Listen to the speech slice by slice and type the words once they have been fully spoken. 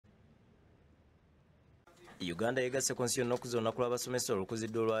Uganda yegasse ku nsi yonna okuza olunaku lw'abasomesa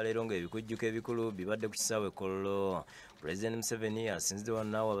olukuziddwa olwaleero ng'ebikujjuko ebikulu bibadde ku kisaawe Kololo. Pulezidenti Museveni asinzidde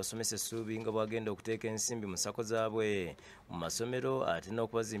wano naawe abasomesa essuubi nga bwagenda okuteeka ensimbi mu ssako zaabwe mu masomero ate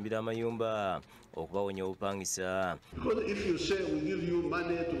n'okubazimbira amayumba okubawonya obupangisa. Because if you say we give you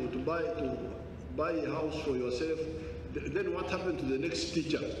money to buy a house for yourself, then what happened to the next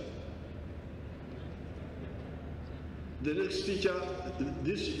teacher? The next teacher,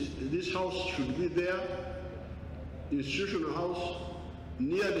 this house should be there, institutional house,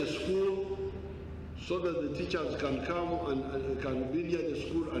 near the school, so that the teachers can come and can be near the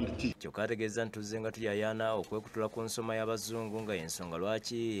school and teach. Kyokka ategeeza nti tuzze nga tuyayana okwekutula ku nsoma y'abazungu nga y'ensonga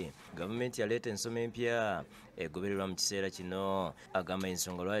lwaki gavumenti yaleeta ensoma empya egobererwa mu kiseera kino. Agamba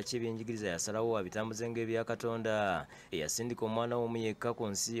ensonga lwaki ebyenjigiriza yasalawo abitambuze ng'ebya Katonda eyasindika omwana w'omu yekka ku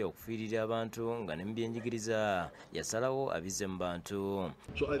nsi okufiirira abantu nga ne mu byenjigiriza yasalawo abize mu bantu.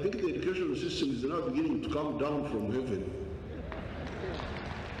 So I think the educational system is now beginning to come down from heaven.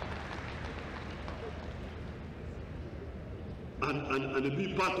 And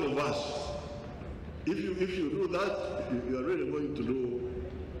be part of us. If you do that, you are really going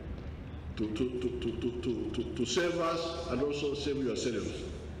to save us and also save yourselves.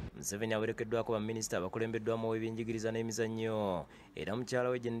 Museveni awerekeddwako baminisita abakulembeddwamu ow'ebyenjigiriza n'emizannyo era mukyala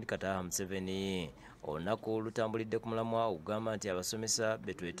we Jeanette Kataha Museveni. Olunaku lutambulidde ku mulamwa okugamba nti abasomesa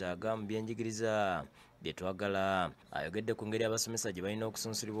be twetaaga mu byenjigiriza bye twagala. Ayogedde ku ngeri abasomesa gye balina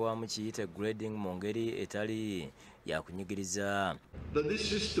okusunsulibwamu kiyite grading mu ngeri etali yakunyigiriza. That this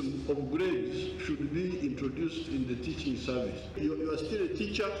system of grades should be introduced in the teaching service. You are still a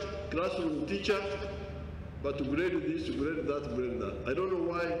teacher, classroom teacher, but to grade this, to grade that, to grade that. I don't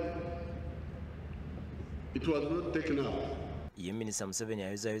know why it was not taken up. Ye Minisita Museveni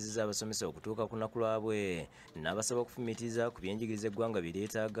ayozayozeza abasomesa okutuuka ku lunaku lwabwe n'abasaba okufumitiriza ku byenjigiriza eggwanga bye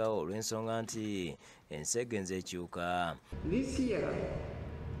lyetaaga olw'ensonga nti ensi egenze ekyuka. This year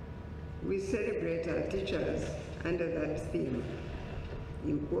we celebrate our teachers under that theme,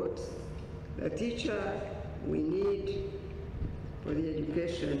 in quotes, the teacher we need for the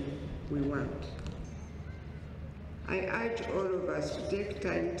education we want. I urge all of us to take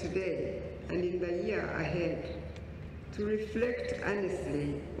time today and in the year ahead to reflect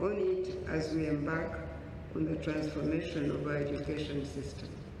honestly on it as we embark on the transformation of our education system.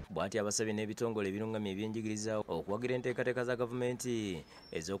 Bw'ati abasabye n'ebitongole ebirungamya ebyenjigiriza okuwagira enteekateeka za gavumenti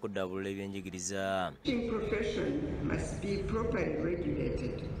ez'okuddabulula ebyenjigiriza. Teaching profession must be properly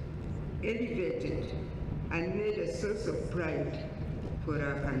regulated, elevated and made a source of pride for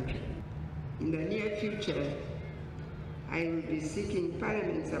our country. In the near future, I will be seeking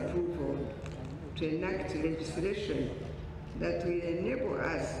Parliament's approval to enact legislation that will enable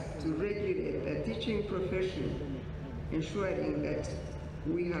us to regulate the teaching profession, ensuring that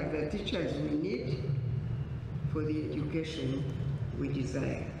we have the teachers we need for the education we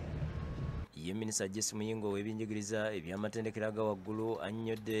desire. Ye Minisita Jesse Muyingo ow'ebyenjigiriza eby'amatendekero aga waggulu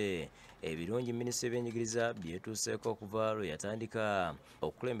annyodde ebirungi minisita ebyenjigiriza byetuuseeko okuva lwe yatandika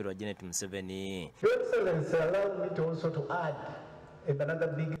okukulemberwa Jeanette Museveni. Your Excellency, allow me to also to add another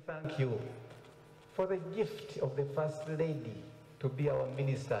big thank you for the gift of the First Lady to be our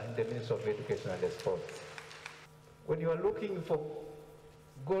Minister in the Ministry of Education and Sports. When you are looking for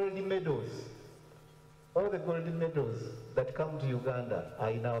gold medals, all the gold medals that come to Uganda are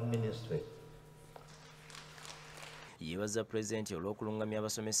in our ministry. Yeebaza Pulezidenti olw'okulungamya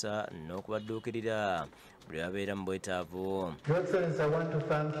abasomesa n'okubadduukirira buli abeera mu bwetaavu. Your Excellency, I want to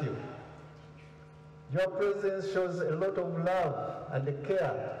thank you. Your presence shows a lot of love and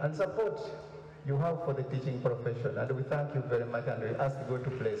care and support you have for the teaching profession, and we thank you very much and we ask God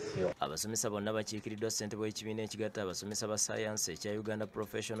to bless you. Abasomesa bonna bakiikiriddwa ssentebe w'ekibiina ekigatta abasomesa ba science ekya Uganda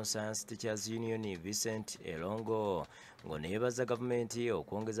Professional Science Teachers Union Vincent Elongo ng'ono yeebaza gavumenti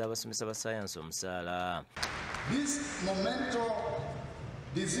okwongeza abasomesa ba science omusaala. This monumental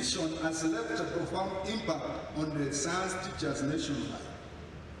decision has left a profound impact on the science teachers nationwide,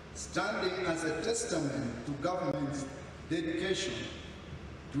 standing as a testament to government's dedication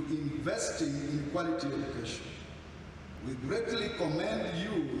to investing in quality education. We greatly commend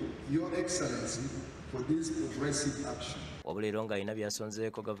you, Your Excellency, for this progressive action. Wabula nga alina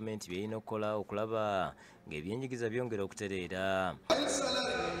byasonzeeko gavumenti by'erina okukola okulaba ng'ebyenjigiriza byongera okutereera. While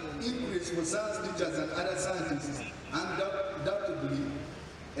salary increase for science teachers and other scientists is undoubtedly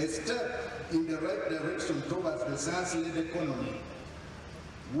a step in the right direction towards the science-led economy,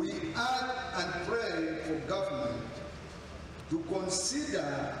 we urge and pray for government to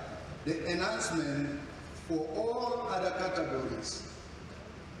consider the enhancement for all other categories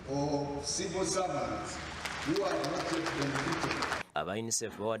of civil servants who are not yet benefited. aba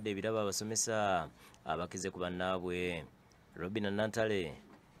UNICEF bawadde ebirabo abasomesa abakize ku bannaabwe. Robina Nantale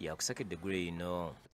yakusakidde eggulu ino.